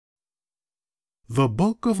The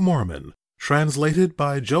Book of Mormon, translated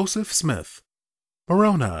by Joseph Smith.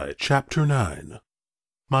 Moroni Chapter 9.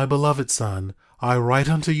 My beloved son, I write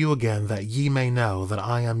unto you again that ye may know that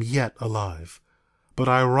I am yet alive. But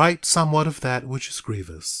I write somewhat of that which is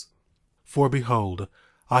grievous. For behold,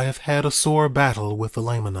 I have had a sore battle with the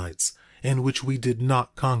Lamanites, in which we did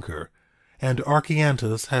not conquer, and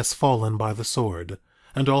Archeantus has fallen by the sword,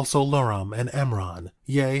 and also Luram and Emron,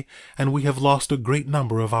 yea, and we have lost a great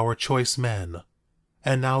number of our choice men.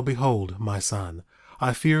 And now behold, my son,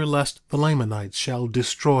 I fear lest the Lamanites shall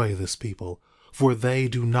destroy this people, for they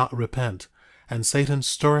do not repent, and Satan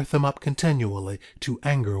stirreth them up continually to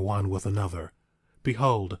anger one with another.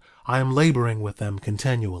 Behold, I am laboring with them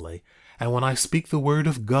continually, and when I speak the word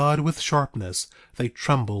of God with sharpness, they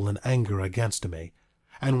tremble in anger against me.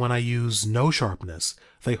 And when I use no sharpness,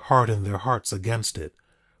 they harden their hearts against it.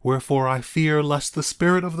 Wherefore I fear lest the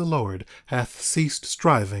Spirit of the Lord hath ceased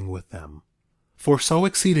striving with them. For so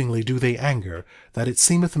exceedingly do they anger, that it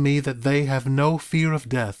seemeth me that they have no fear of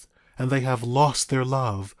death, and they have lost their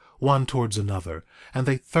love one towards another, and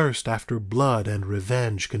they thirst after blood and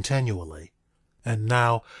revenge continually. And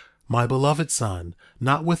now, my beloved son,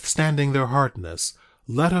 notwithstanding their hardness,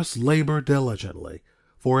 let us labor diligently.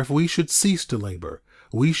 For if we should cease to labor,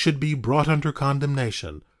 we should be brought under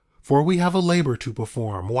condemnation. For we have a labor to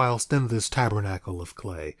perform whilst in this tabernacle of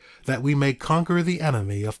clay, that we may conquer the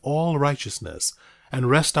enemy of all righteousness, and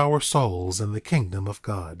rest our souls in the kingdom of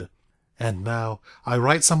God. And now I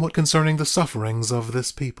write somewhat concerning the sufferings of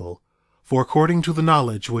this people. For according to the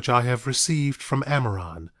knowledge which I have received from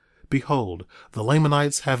Ammoron, behold, the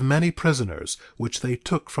Lamanites have many prisoners, which they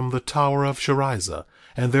took from the tower of Sharizah,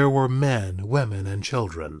 and there were men, women, and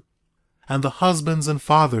children. And the husbands and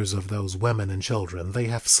fathers of those women and children they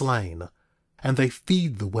have slain. And they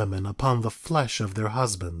feed the women upon the flesh of their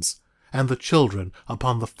husbands, and the children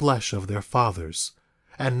upon the flesh of their fathers.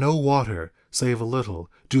 And no water, save a little,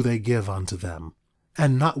 do they give unto them.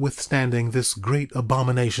 And notwithstanding this great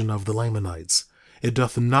abomination of the Lamanites, it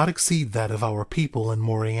doth not exceed that of our people in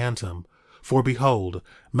Moriantum. For behold,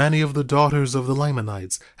 many of the daughters of the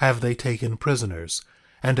Lamanites have they taken prisoners,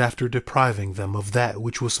 and after depriving them of that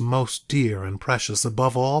which was most dear and precious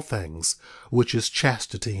above all things, which is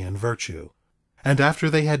chastity and virtue. And after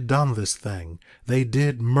they had done this thing, they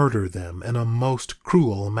did murder them in a most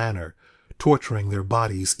cruel manner, torturing their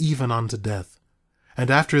bodies even unto death. And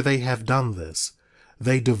after they have done this,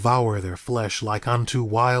 they devour their flesh like unto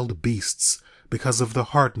wild beasts, because of the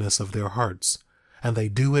hardness of their hearts, and they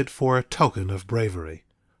do it for a token of bravery.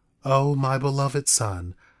 O my beloved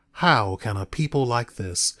son, how can a people like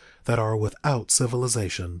this, that are without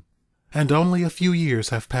civilization? And only a few years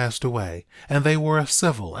have passed away, and they were a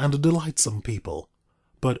civil and a delightsome people.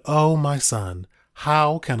 But O my son,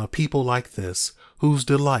 how can a people like this, whose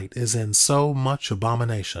delight is in so much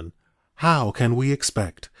abomination, how can we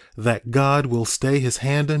expect that God will stay his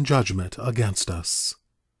hand in judgment against us?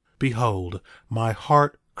 Behold, my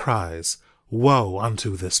heart cries, Woe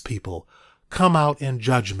unto this people! Come out in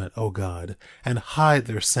judgment, O God, and hide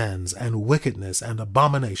their sins and wickedness and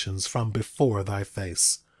abominations from before thy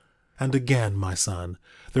face. And again, my son,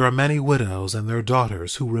 there are many widows and their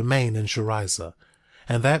daughters who remain in Sharizah,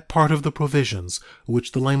 and that part of the provisions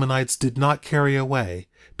which the Lamanites did not carry away,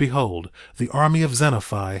 behold, the army of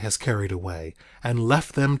Xenophi has carried away, and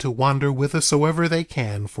left them to wander whithersoever they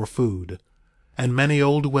can for food. And many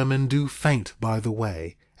old women do faint by the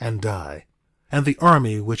way, and die. And the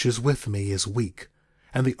army which is with me is weak,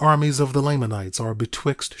 and the armies of the Lamanites are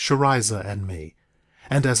betwixt Sharizah and me.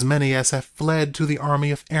 And as many as have fled to the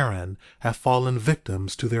army of Aaron have fallen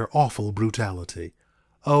victims to their awful brutality.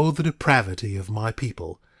 O the depravity of my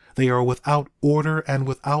people! They are without order and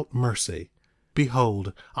without mercy.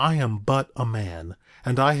 Behold, I am but a man,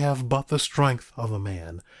 and I have but the strength of a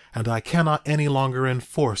man, and I cannot any longer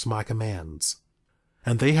enforce my commands.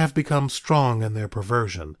 And they have become strong in their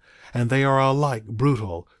perversion, and they are alike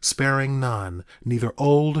brutal, sparing none, neither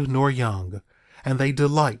old nor young. And they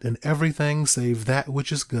delight in everything save that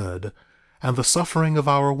which is good. And the suffering of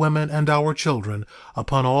our women and our children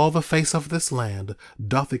upon all the face of this land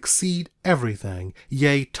doth exceed everything,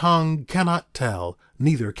 yea, tongue cannot tell,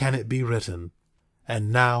 neither can it be written.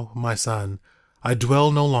 And now, my son, I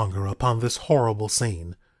dwell no longer upon this horrible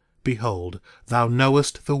scene. Behold, thou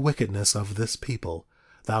knowest the wickedness of this people.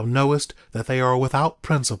 Thou knowest that they are without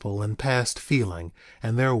principle and past feeling,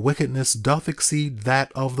 and their wickedness doth exceed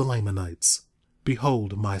that of the Lamanites.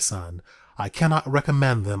 Behold, my son, I cannot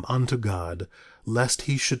recommend them unto God, lest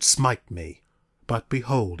he should smite me. But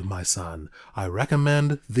behold, my son, I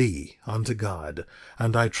recommend thee unto God,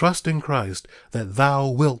 and I trust in Christ that thou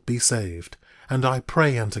wilt be saved, And I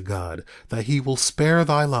pray unto God that he will spare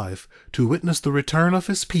thy life to witness the return of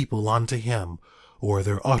his people unto him, or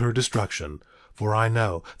their utter destruction. For I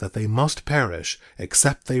know that they must perish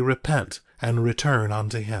except they repent and return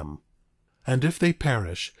unto him. And if they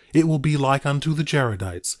perish, it will be like unto the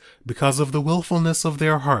Jaredites, because of the wilfulness of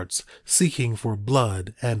their hearts, seeking for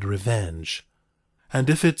blood and revenge. And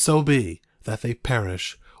if it so be that they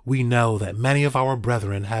perish, we know that many of our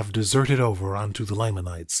brethren have deserted over unto the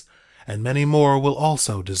Lamanites, and many more will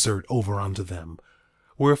also desert over unto them.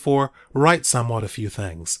 Wherefore write somewhat a few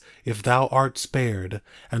things, if thou art spared,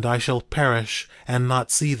 and I shall perish and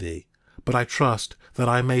not see thee. But I trust that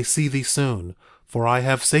I may see thee soon, for I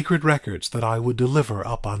have sacred records that I would deliver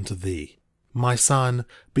up unto thee. My son,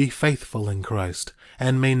 be faithful in Christ,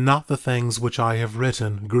 and may not the things which I have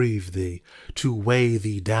written grieve thee, to weigh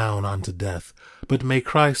thee down unto death, but may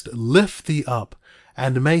Christ lift thee up,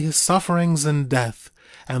 and may his sufferings and death,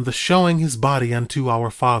 and the showing his body unto our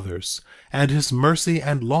fathers, and his mercy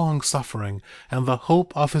and long suffering, and the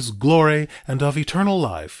hope of his glory and of eternal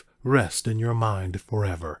life, rest in your mind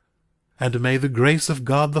forever. And may the grace of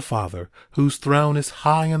God the Father, whose throne is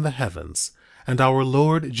high in the heavens, and our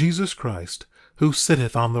Lord Jesus Christ, who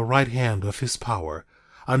sitteth on the right hand of his power,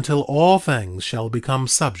 until all things shall become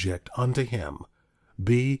subject unto him,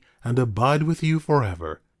 be and abide with you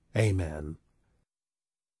forever. Amen.